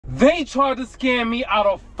They tried to scam me out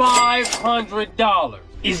of $500.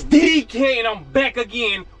 It's DK and I'm back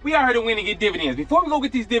again. We are here to win and get dividends. Before we go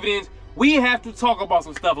get these dividends, we have to talk about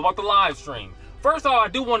some stuff about the live stream. First of all, I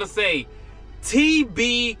do want to say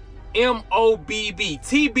TBMOBB,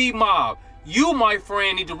 TB Mob. You, my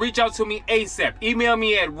friend, need to reach out to me ASAP. Email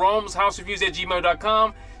me at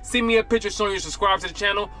romeshousereviews@gmail.com. Send me a picture showing you subscribe to the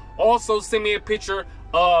channel. Also, send me a picture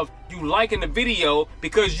of you liking the video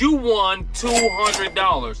because you won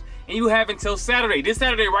 $200. And you have until Saturday, this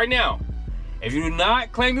Saturday right now. If you do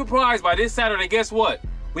not claim your prize by this Saturday, guess what?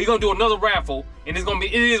 We're going to do another raffle, and it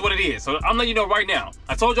is what it is. So I'm letting you know right now.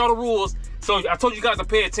 I told y'all the rules, so I told you guys to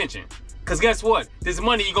pay attention. Because guess what? This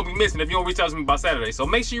money you're going to be missing if you don't reach out to me by Saturday. So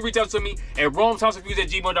make sure you reach out to me at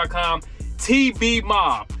romeshousereviews@gmail.com. TB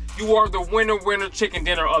Mob, you are the winner chicken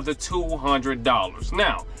dinner of the $200.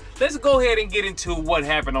 Now, let's go ahead and get into what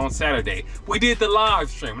happened on Saturday. We did the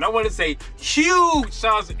live stream, and I want to say huge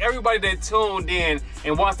shout out to everybody that tuned in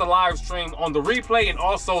and watched the live stream on the replay and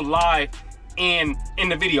also live in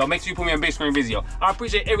the video. Make sure you put me on big screen video. I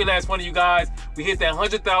appreciate every last one of you guys. We hit that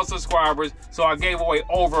 100,000 subscribers, so I gave away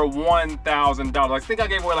over $1,000. I think I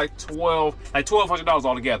gave away like $1,200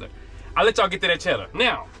 altogether. I'll let y'all get to that cheddar.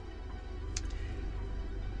 Now,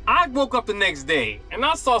 I woke up the next day and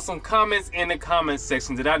I saw some comments in the comment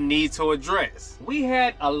section that I need to address. We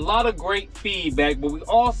had a lot of great feedback, but we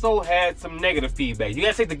also had some negative feedback. You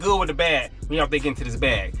gotta take the good with the bad when y'all get into this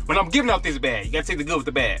bag. When I'm giving out this bag, you gotta take the good with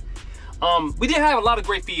the bad. We did have a lot of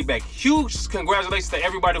great feedback. Huge congratulations to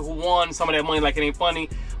everybody who won some of that money like it ain't funny.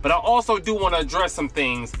 But I also do want to address some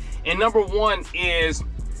things. And number one is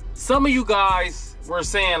some of you guys were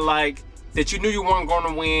saying like that you knew you weren't going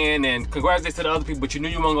to win, and congratulations to the other people, but you knew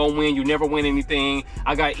you weren't going to win. You never win anything.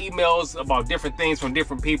 I got emails about different things from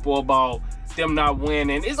different people about them not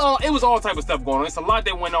winning. It was all type of stuff going on. It's a lot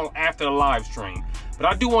that went on after the live stream. But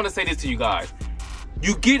I do want to say this to you guys.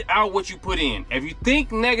 You get out what you put in. If you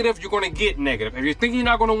think negative, you're going to get negative. If you think you're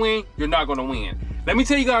not going to win, you're not going to win. Let me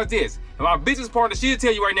tell you guys this. And my business partner, she'll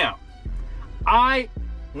tell you right now. I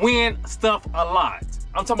win stuff a lot.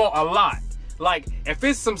 I'm talking about a lot. Like, if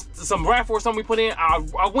it's some raffle or something we put in, I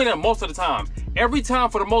win it most of the time. Every time,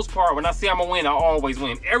 for the most part, when I see I'm going to win, I always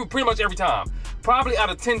win. Pretty much every time. Probably out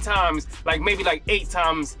of 10 times, like maybe like 8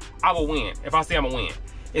 times, I will win if I say I'm going to win.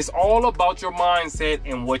 It's all about your mindset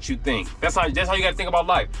and what you think. That's how you got to think about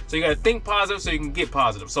life. So you got to think positive so you can get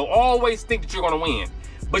positive. So always think that you're going to win.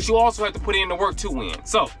 But you also have to put in the work to win.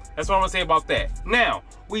 So that's what I'm going to say about that. Now,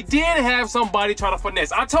 we did have somebody try to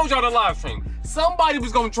finesse. I told y'all the live stream. Somebody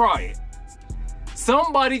was going to try it.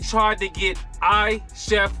 Somebody tried to get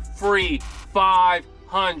iChef free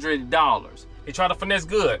 $500. They tried to finesse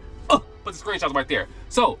good. Put the screenshots right there.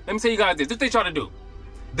 So let me tell you guys this. This they tried to do.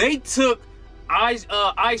 They took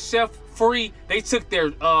iChef free. They took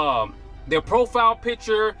their profile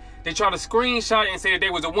picture. They tried to screenshot it and say that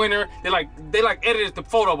they was a winner. They like edited the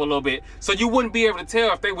photo up a little bit, so you wouldn't be able to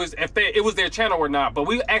tell if it was their channel or not. But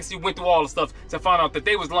we actually went through all the stuff to find out that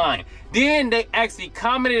they was lying. Then they actually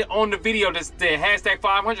commented on the video, the hashtag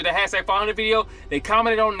 500, the hashtag 500 video. They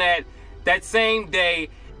commented on that same day,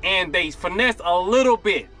 and they finessed a little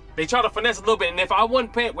bit. They tried to finesse a little bit, and if my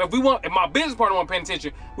business partner wasn't paying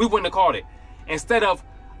attention, we wouldn't have caught it. Instead of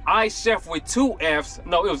iChef with 2 F's,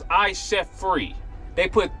 no, it was iChef free. They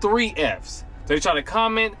put 3 F's. So they tried to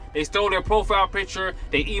comment, they stole their profile picture,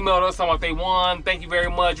 they emailed us talking about they won, thank you very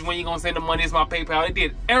much, when you gonna send the money, it's my PayPal. They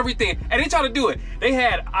did everything, and they tried to do it. They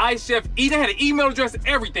had iChef, they had an email address,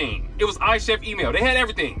 everything. It was iChef email, they had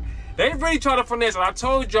everything. They really tried to finesse, and I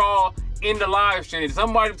told y'all in the live stream that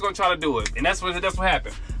somebody was gonna try to do it, and that's what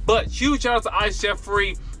happened. But huge shout out to iChef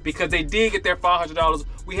free, because they did get their $500.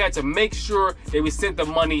 We had to make sure that we sent the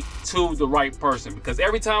money to the right person, because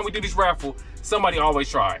every time we do this raffle, somebody always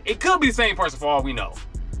try. It could be the same person for all we know.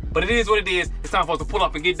 But it is what it is. It's time for us to pull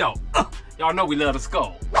up and get dope. Y'all know we love the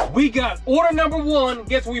skull. We got order number 1.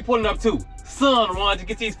 Guess what we pulling up to? Son, run to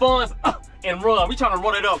get these funds and run. We trying to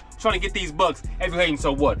run it up, trying to get these bucks. If you hating,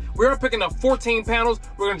 so what? We're picking up 14 panels.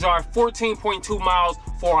 We're gonna drive 14.2 miles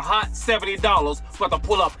for a hot $70. We're about to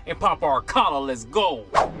pull up and pop our collar. Let's go.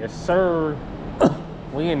 Yes, sir.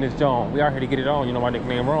 We in this joint. We out here to get it on. You know my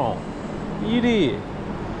nickname wrong. You did.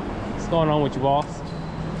 What's going on with you, boss?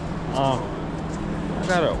 I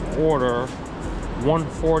gotta order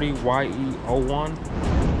 140 YE01.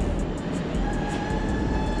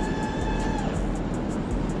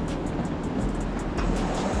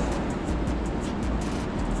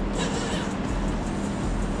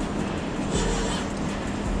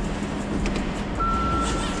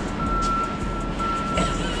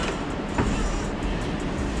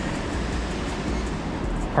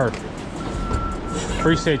 Perfect.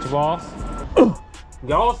 Appreciate you, boss.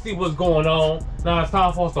 Y'all see what's going on. Now it's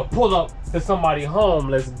time for us to pull up to somebody's home.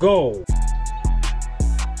 Let's go.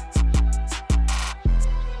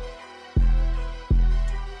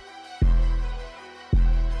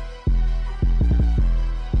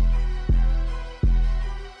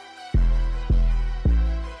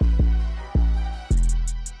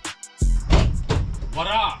 What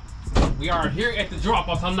up? We are here at the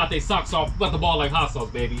drop-off. I'm not their socks off. Got the ball like hot sauce,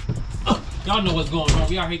 baby. Y'all know what's going on.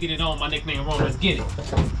 We out here getting it on. My nickname Rome. Let's get it.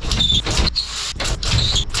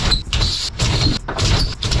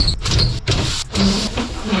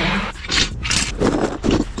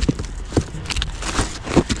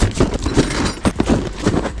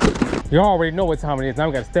 You already know what time it is. Now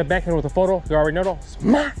we gotta step back in with the photo. You already know though.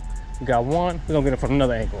 Smack. We got one. We're gonna get it from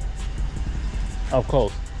another angle. Up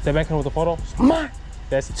close. Step back in with the photo. Smack.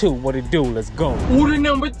 That's two. What it do? Let's go. Order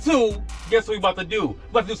number 2. Guess what we about to do? We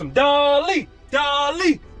about to do some dolly,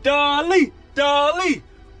 dolly, dolly, dolly.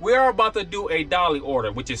 We are about to do a dolly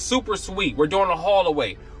order, which is super sweet. We're doing a haul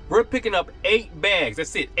away. We're picking up 8 bags.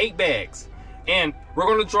 That's it, 8 bags. And we're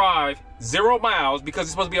gonna drive 0 miles because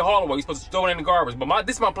it's supposed to be a haul away. We're supposed to throw it in the garbage. But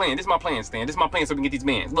this is my plan. This is my plan, Stan. This is my plan so we can get these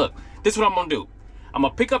bands. Look, this is what I'm gonna do. I'm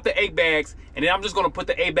gonna pick up the 8 bags and then I'm just gonna put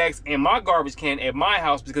the 8 bags in my garbage can at my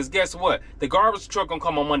house because guess what? The garbage truck gonna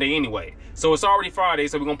come on Monday anyway. So it's already Friday,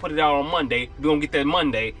 so we're gonna put it out on Monday. We're gonna get that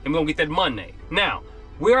Monday and we're gonna get that Monday. Now,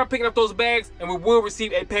 we are picking up those bags and we will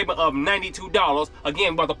receive a payment of $92.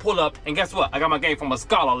 Again, we're about to pull up and guess what? I got my game from a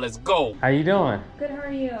scholar. Let's go. How you doing? Good, how are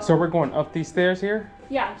you? So we're going up these stairs here?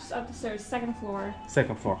 Yeah, just up the stairs, 2nd floor.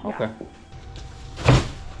 2nd floor, yeah. Okay.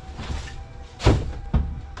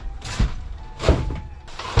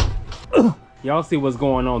 Y'all see what's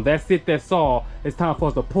going on. That's it, that's all. It's time for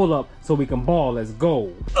us to pull up so we can ball. Let's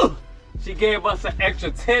go. She gave us an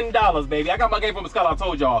extra $10, baby. I got my game from the Scott. I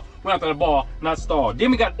told y'all. Went after the ball, not stalled.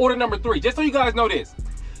 Then we got order number 3. Just so you guys know this.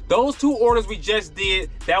 Those 2 orders we just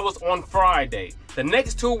did, that was on Friday. The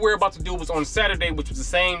next 2 we're about to do was on Saturday, which was the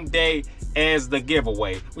same day as the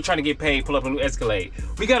giveaway. We're trying to get paid, pull up a new Escalade.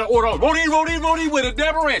 We got an order on Rody with a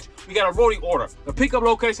double wrench. We got a Rody order. The pickup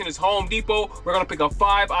location is Home Depot. We're gonna pick up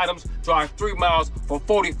 5 items, drive 3 miles for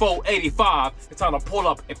 $44.85. It's time to pull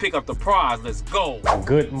up and pick up the prize. Let's go.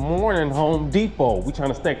 Good morning, Home Depot. We trying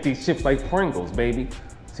to stack these chips like Pringles, baby.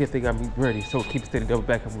 See if they got me ready. So keep steady, double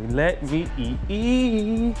back up. Let me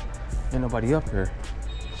eat. Ain't nobody up here.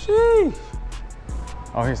 Sheesh.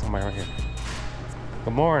 Oh, here's somebody right here.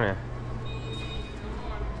 Good morning.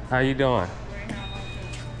 How you doing?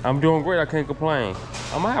 I'm doing great. I can't complain.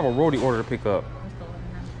 I'm gonna have a roadie order to pick up.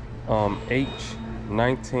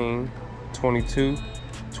 H19 22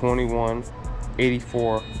 21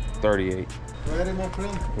 84 38. Ready, my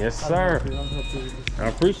friend? Yes, sir. I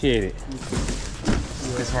appreciate it.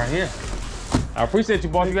 This right here. I appreciate you,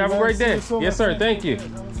 boss. You have a great day. Yes, sir. Thank you.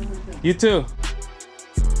 You too.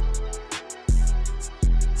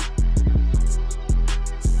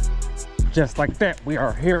 Just like that, we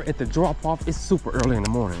are here at the drop-off. It's super early in the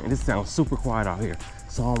morning, and it sounds super quiet out here.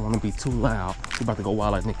 So I don't want to be too loud. We're about to go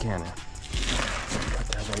wild like Nick Cannon. Put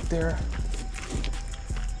that right there.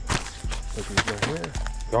 Put these right here.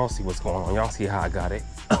 Y'all see what's going on. Y'all see how I got it.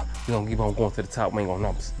 We're gonna keep on going to the top. We ain't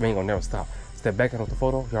gonna never stop. Step back in with the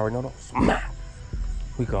photo. You already know those.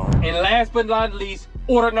 We gone. And last but not least,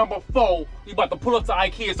 order number 4. We about to pull up to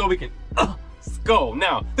IKEA so we can go.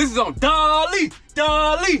 Now, this is on Dolly,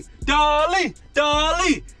 Dolly, Dolly,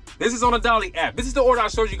 Dolly. This is on the Dolly app. This is the order I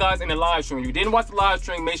showed you guys in the live stream. If you didn't watch the live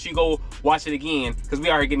stream, make sure you go watch it again because we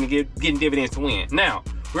are getting dividends to win. Now,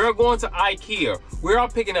 we're going to IKEA. We are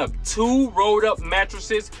picking up 2 rolled up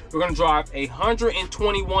mattresses. We're gonna drive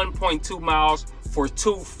 121.2 miles for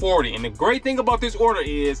 $240. And the great thing about this order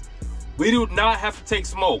is we do not have to take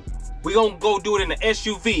smoke. We're gonna go do it in the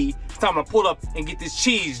SUV. It's time to pull up and get this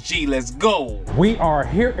cheese, G. Let's go. We are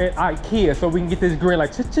here at IKEA so we can get this grill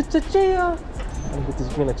like cha-cha-cha-chia. Let me get this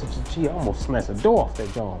grill like cha-cha-chia. I almost smashed the door off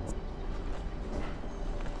that joint.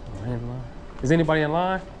 Is anybody in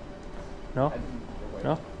line? No?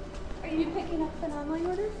 No? Are you picking up an online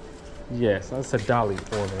order? Yes, that's a Dolly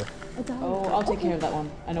order. A Dolly? Oh, I'll take care of that one.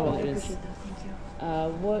 I know what it is. Appreciate that, thank you.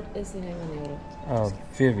 What is the name of the order?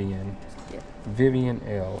 Vivian. Yeah. Vivian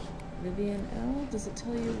L. Vivian L? Does it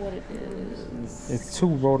tell you what it is? It's 2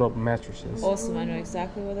 rolled up mattresses. Awesome, I know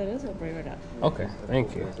exactly what that is. I'll bring it up. Okay,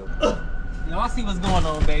 thank you. Y'all see what's going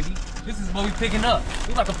on, baby. This is what we picking up.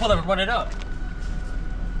 We about to pull up and run it up.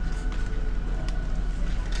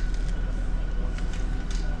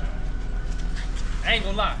 I ain't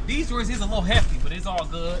gonna lie, these drawers is a little hefty, but but it's all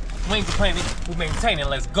good. We ain't complaining, we maintaining,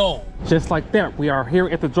 let's go. Just like that, we are here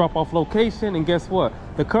at the drop-off location, and guess what?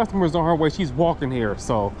 The customer's on her way, she's walking here.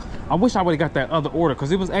 So I wish I would've got that other order,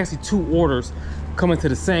 because it was actually 2 orders coming to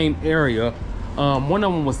the same area. One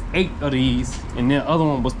of them was 8 of these, and the other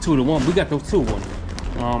one was 2 to 1. We got those 2 ones.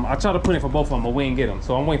 I tried to put in for both of them, but we didn't get them.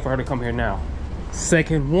 So I'm waiting for her to come here now.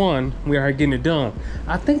 Second one, we are getting it done.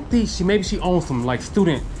 I think maybe she owns some like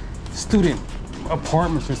student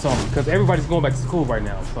apartments or something, because everybody's going back to school right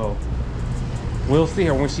now. So we'll see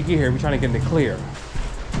her when she get here. We're trying to get in the clear.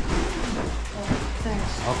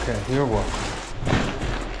 Thanks. Okay, you're welcome.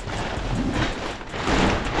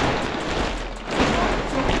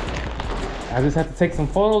 I just have to take some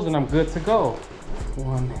photos and I'm good to go.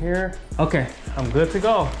 One here. Okay, I'm good to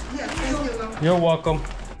go. Yeah, thank you. You're welcome.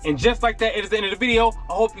 And just like that, it is the end of the video.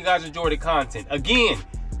 I hope you guys enjoyed the content. Again,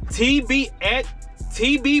 TB@TBMob.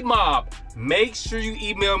 Make sure you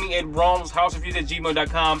email me at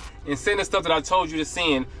romeshousereviews@gmail.com and send the stuff that I told you to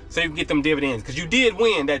send so you can get them dividends. Because you did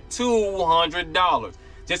win that $200.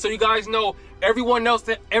 Just so you guys know, everybody else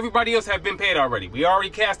have been paid already. We already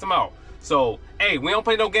cast them out. So, hey, we don't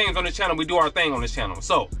play no games on this channel. We do our thing on this channel.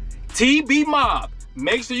 So, TBMob,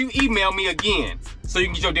 make sure you email me again so you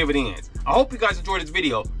can get your dividends. I hope you guys enjoyed this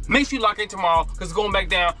video. Make sure you lock in tomorrow, because it's going back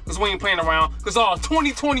down, because we ain't playing around, because all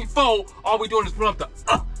 2024, all we doing is put up the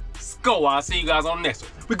let's go. I'll see you guys on the next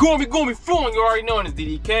one. We going, flowing. You already know, and it's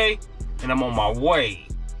DDK, and I'm on my way.